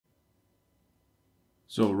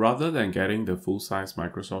So rather than getting the full-size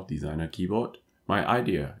Microsoft Designer keyboard, my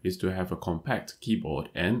idea is to have a compact keyboard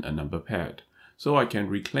and a number pad, so I can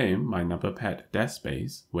reclaim my number pad desk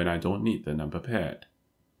space when I don't need the number pad.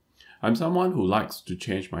 I'm someone who likes to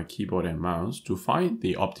change my keyboard and mouse to find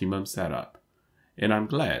the optimum setup, and I'm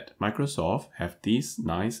glad Microsoft have these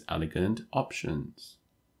nice, elegant options.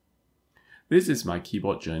 This is my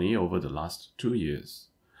keyboard journey over the last 2 years.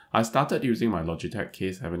 I started using my Logitech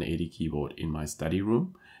K780 keyboard in my study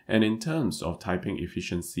room, and in terms of typing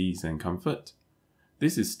efficiencies and comfort,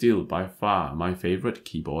 this is still by far my favorite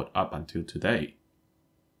keyboard up until today.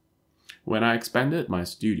 When I expanded my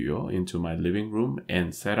studio into my living room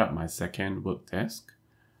and set up my second work desk,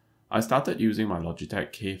 I started using my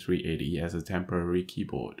Logitech K380 as a temporary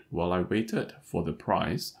keyboard while I waited for the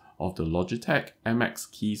price of the Logitech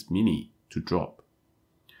MX Keys Mini to drop.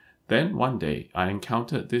 Then one day, I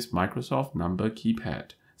encountered this Microsoft number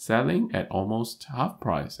keypad selling at almost half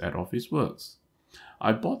price at Officeworks.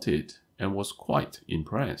 I bought it and was quite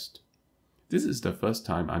impressed. This is the first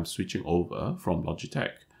time I'm switching over from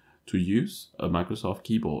Logitech to use a Microsoft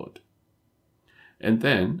keyboard. And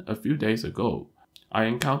then, a few days ago, I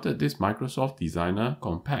encountered this Microsoft Designer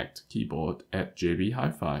compact keyboard at JB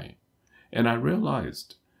Hi-Fi, and I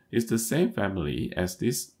realized it's the same family as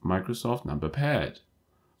this Microsoft number pad.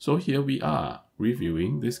 So here we are,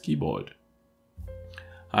 reviewing this keyboard.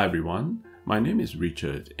 Hi everyone, my name is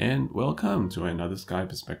Richard and welcome to another Sky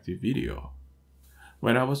Perspective video.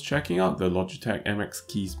 When I was checking out the Logitech MX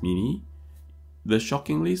Keys Mini, the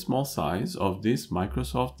shockingly small size of this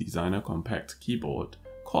Microsoft Designer compact keyboard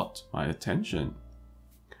caught my attention.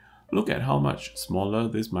 Look at how much smaller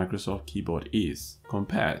this Microsoft keyboard is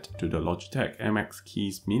compared to the Logitech MX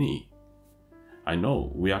Keys Mini. I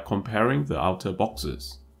know we are comparing the outer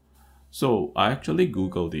boxes, so I actually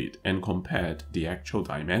Googled it and compared the actual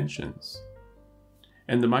dimensions.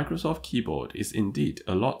 And the Microsoft keyboard is indeed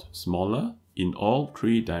a lot smaller in all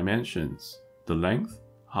 3 dimensions, the length,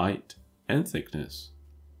 height, and thickness.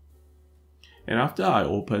 And after I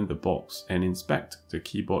open the box and inspect the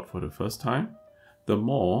keyboard for the first time, the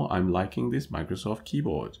more I'm liking this Microsoft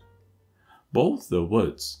keyboard. Both the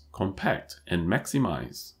words compact and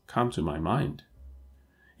maximize come to my mind.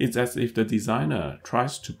 It's as if the designer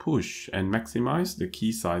tries to push and maximize the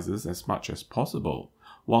key sizes as much as possible,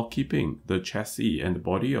 while keeping the chassis and the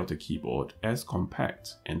body of the keyboard as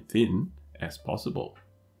compact and thin as possible.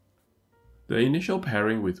 The initial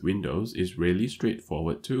pairing with Windows is really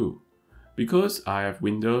straightforward too. Because I have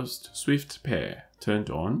Windows Swift Pair turned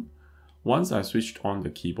on, once I switched on the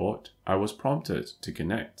keyboard, I was prompted to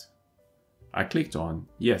connect. I clicked on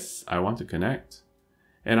Yes, I want to connect.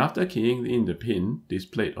 And after keying in the pin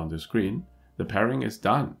displayed on the screen, the pairing is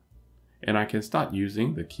done, and I can start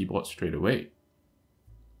using the keyboard straight away.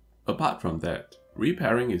 Apart from that,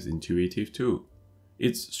 repairing is intuitive too.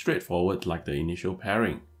 It's straightforward like the initial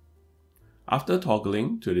pairing. After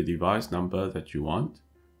toggling to the device number that you want,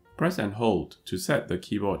 press and hold to set the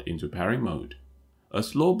keyboard into pairing mode. A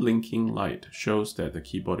slow blinking light shows that the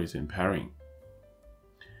keyboard is in pairing.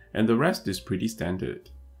 And the rest is pretty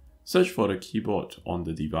standard. Search for the keyboard on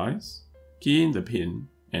the device, key in the pin,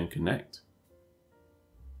 and connect.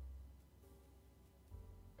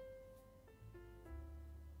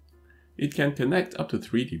 It can connect up to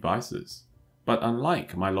 3 devices, but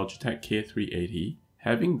unlike my Logitech K380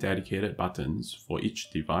 having dedicated buttons for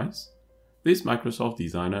each device, this Microsoft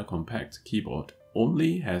Designer compact keyboard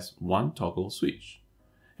only has one toggle switch,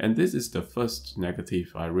 and this is the first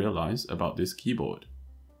negative I realize about this keyboard.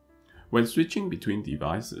 When switching between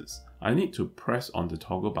devices, I need to press on the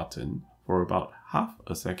toggle button for about half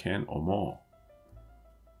a second or more.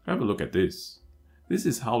 Have a look at this. This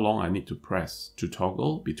is how long I need to press to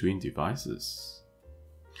toggle between devices.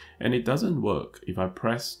 And it doesn't work if I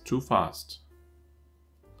press too fast.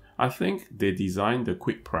 I think they designed the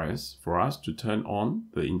quick press for us to turn on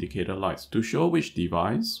the indicator lights to show which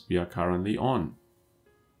device we are currently on.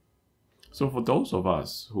 So for those of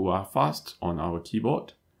us who are fast on our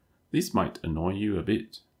keyboard, this might annoy you a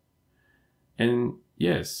bit. And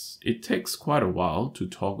yes, it takes quite a while to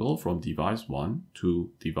toggle from device 1 to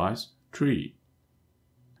device 3.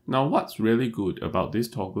 Now what's really good about this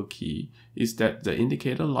toggle key is that the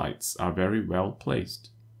indicator lights are very well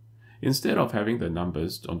placed. Instead of having the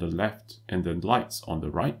numbers on the left and the lights on the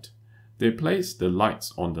right, they place the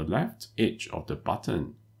lights on the left edge of the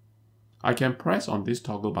button. I can press on this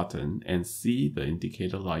toggle button and see the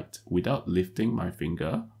indicator light without lifting my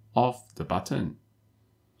finger off the button.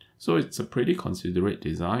 So it's a pretty considerate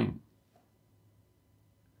design.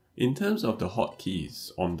 In terms of the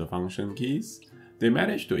hotkeys on the function keys, they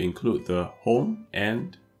managed to include the Home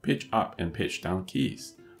and pitch up and pitch down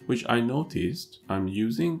keys, which I noticed I'm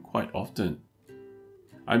using quite often.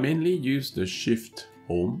 I mainly use the Shift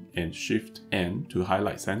Home and Shift N to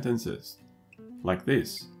highlight sentences, like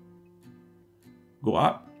this. Go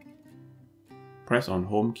up, press on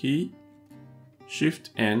Home key, Shift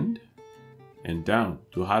N, and down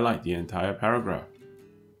to highlight the entire paragraph.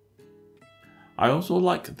 I also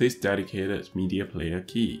like this dedicated media player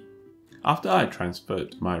key. After I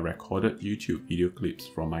transferred my recorded YouTube video clips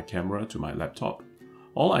from my camera to my laptop,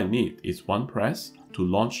 all I need is one press to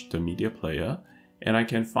launch the media player, and I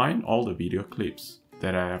can find all the video clips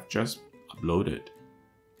that I have just uploaded.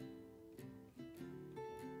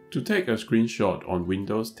 To take a screenshot on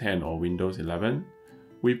Windows 10 or Windows 11,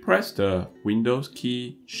 we press the Windows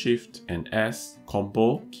key, Shift and S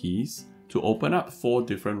combo keys to open up 4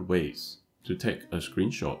 different ways to take a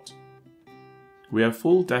screenshot. We have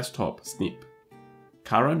full desktop snip,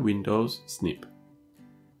 current Windows snip,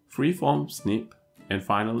 freeform snip, and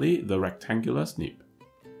finally the rectangular snip.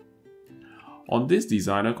 On this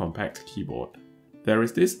designer compact keyboard, there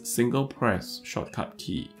is this single press shortcut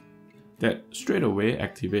key that straight away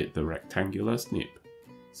activates the rectangular snip,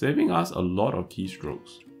 saving us a lot of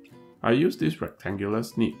keystrokes. I use this rectangular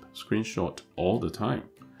snip screenshot all the time,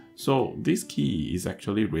 so this key is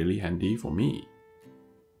actually really handy for me.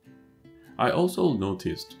 I also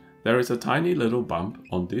noticed there is a tiny little bump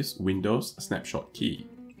on this Windows snapshot key.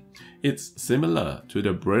 It's similar to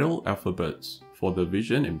the Braille alphabets for the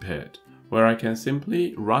vision impaired, where I can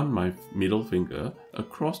simply run my middle finger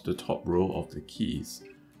across the top row of the keys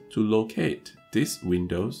to locate this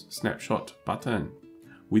Windows snapshot button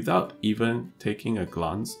without even taking a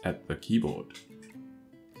glance at the keyboard.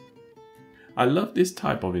 I love this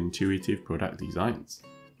type of intuitive product designs.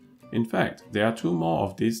 In fact, there are 2 more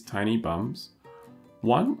of these tiny bumps,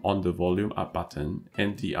 one on the volume up button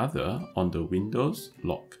and the other on the Windows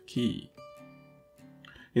lock key.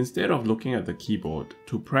 Instead of looking at the keyboard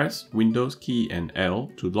to press Windows key and L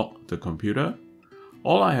to lock the computer,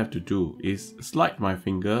 all I have to do is slide my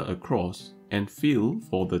finger across and feel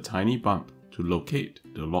for the tiny bump to locate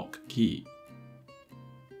the lock key.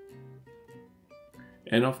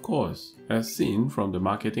 And of course, as seen from the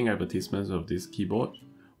marketing advertisements of this keyboard,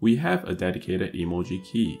 we have a dedicated emoji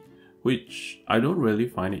key, which I don't really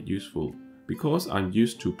find it useful because I'm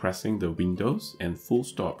used to pressing the Windows and full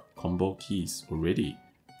stop combo keys already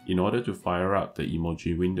in order to fire up the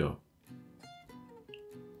emoji window.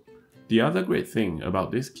 The other great thing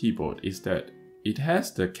about this keyboard is that it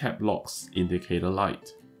has the cap locks indicator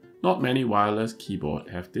light. Not many wireless keyboards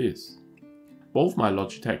have this. Both my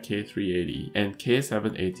Logitech K380 and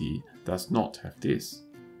K780 does not have this.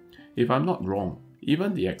 If I'm not wrong,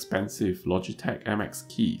 even the expensive Logitech MX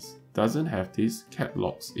keys doesn't have this cap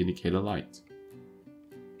locks indicator light.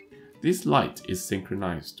 This light is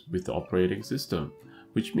synchronized with the operating system,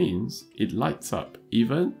 which means it lights up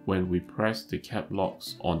even when we press the cap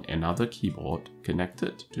locks on another keyboard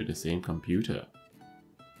connected to the same computer.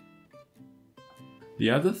 The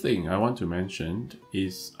other thing I want to mention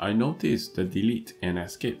is I noticed the delete and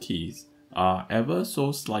escape keys are ever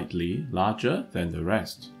so slightly larger than the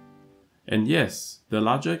rest. And yes, the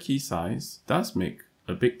larger key size does make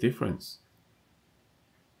a big difference.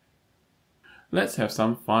 Let's have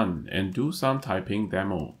some fun and do some typing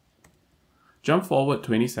demo. Jump forward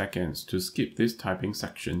 20 seconds to skip this typing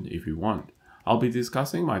section if you want. I'll be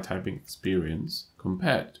discussing my typing experience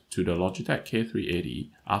compared to the Logitech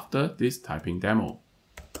K380 after this typing demo.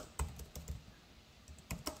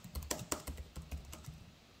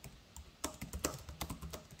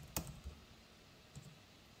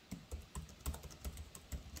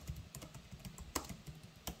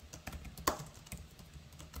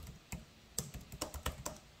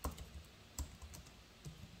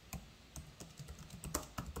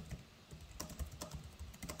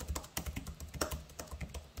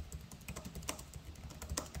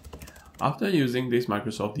 After using this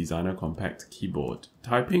Microsoft Designer Compact keyboard,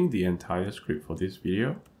 typing the entire script for this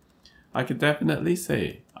video, I can definitely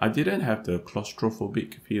say I didn't have the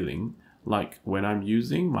claustrophobic feeling like when I'm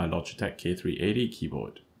using my Logitech K380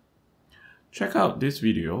 keyboard. Check out this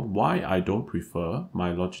video why I don't prefer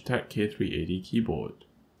my Logitech K380 keyboard.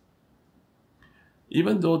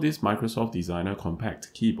 Even though this Microsoft Designer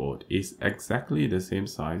Compact keyboard is exactly the same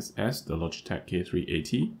size as the Logitech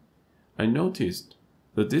K380, I noticed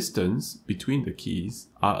the distance between the keys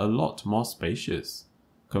are a lot more spacious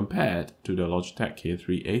compared to the Logitech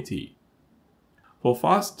K380. For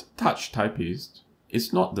fast touch typists,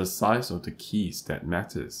 it's not the size of the keys that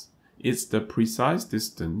matters, it's the precise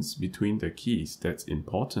distance between the keys that's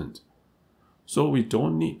important. so we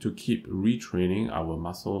don't need to keep retraining our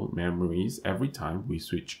muscle memories every time we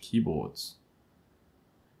switch keyboards.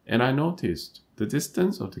 And I noticed the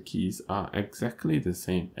distance of the keys are exactly the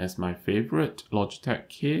same as my favorite Logitech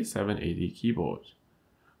K780 keyboard,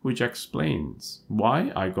 which explains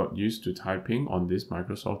why I got used to typing on this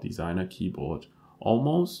Microsoft Designer keyboard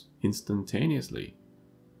almost instantaneously.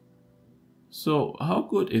 So how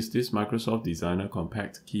good is this Microsoft Designer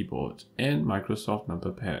Compact keyboard and Microsoft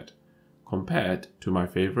number pad compared to my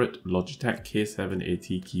favorite Logitech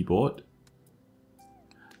K780 keyboard?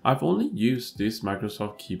 I've only used this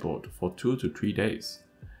Microsoft keyboard for 2 to 3 days,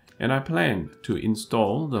 and I plan to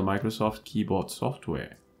install the Microsoft keyboard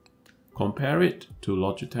software, compare it to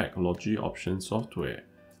Logitech Logi Option software,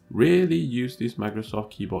 really use this Microsoft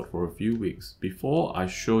keyboard for a few weeks before I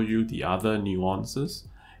show you the other nuances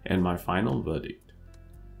and my final verdict.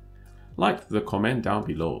 Like the comment down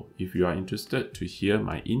below if you are interested to hear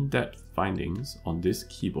my in-depth findings on this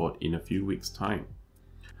keyboard in a few weeks' time,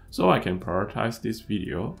 so I can prioritize this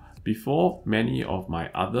video before many of my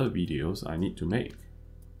other videos I need to make.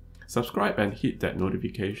 Subscribe and hit that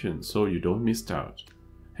notification so you don't miss out.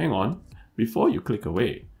 Hang on, before you click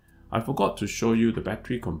away, I forgot to show you the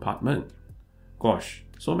battery compartment. Gosh,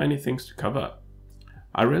 so many things to cover.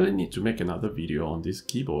 I really need to make another video on this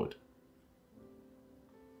keyboard.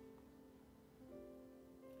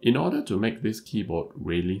 In order to make this keyboard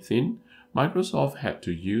really thin, Microsoft had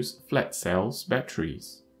to use flat cells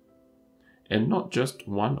batteries. And not just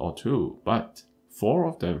 1 or 2, but 4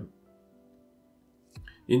 of them.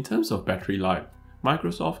 In terms of battery life,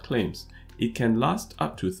 Microsoft claims it can last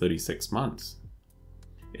up to 36 months.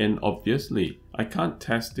 And obviously, I can't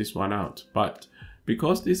test this one out, but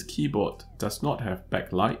because this keyboard does not have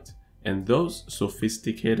backlight and those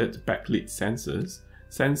sophisticated backlit sensors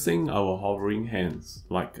sensing our hovering hands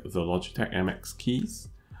like the Logitech MX keys,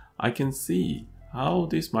 I can see how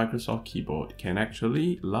this Microsoft keyboard can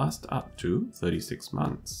actually last up to 36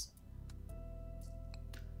 months.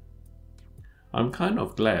 I'm kind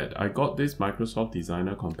of glad I got this Microsoft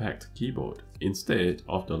Designer Compact keyboard instead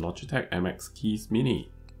of the Logitech MX Keys Mini.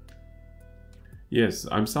 Yes,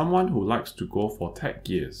 I'm someone who likes to go for tech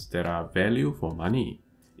gears that are value for money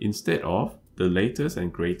instead of the latest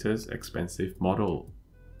and greatest expensive model.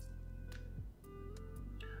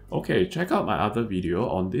 Okay, check out my other video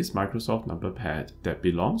on this Microsoft number pad that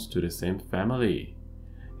belongs to the same family,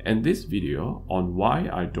 and this video on why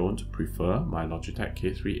I don't prefer my Logitech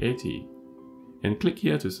K380. And click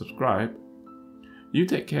here to subscribe. You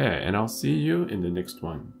take care and I'll see you in the next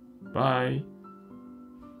one. Bye!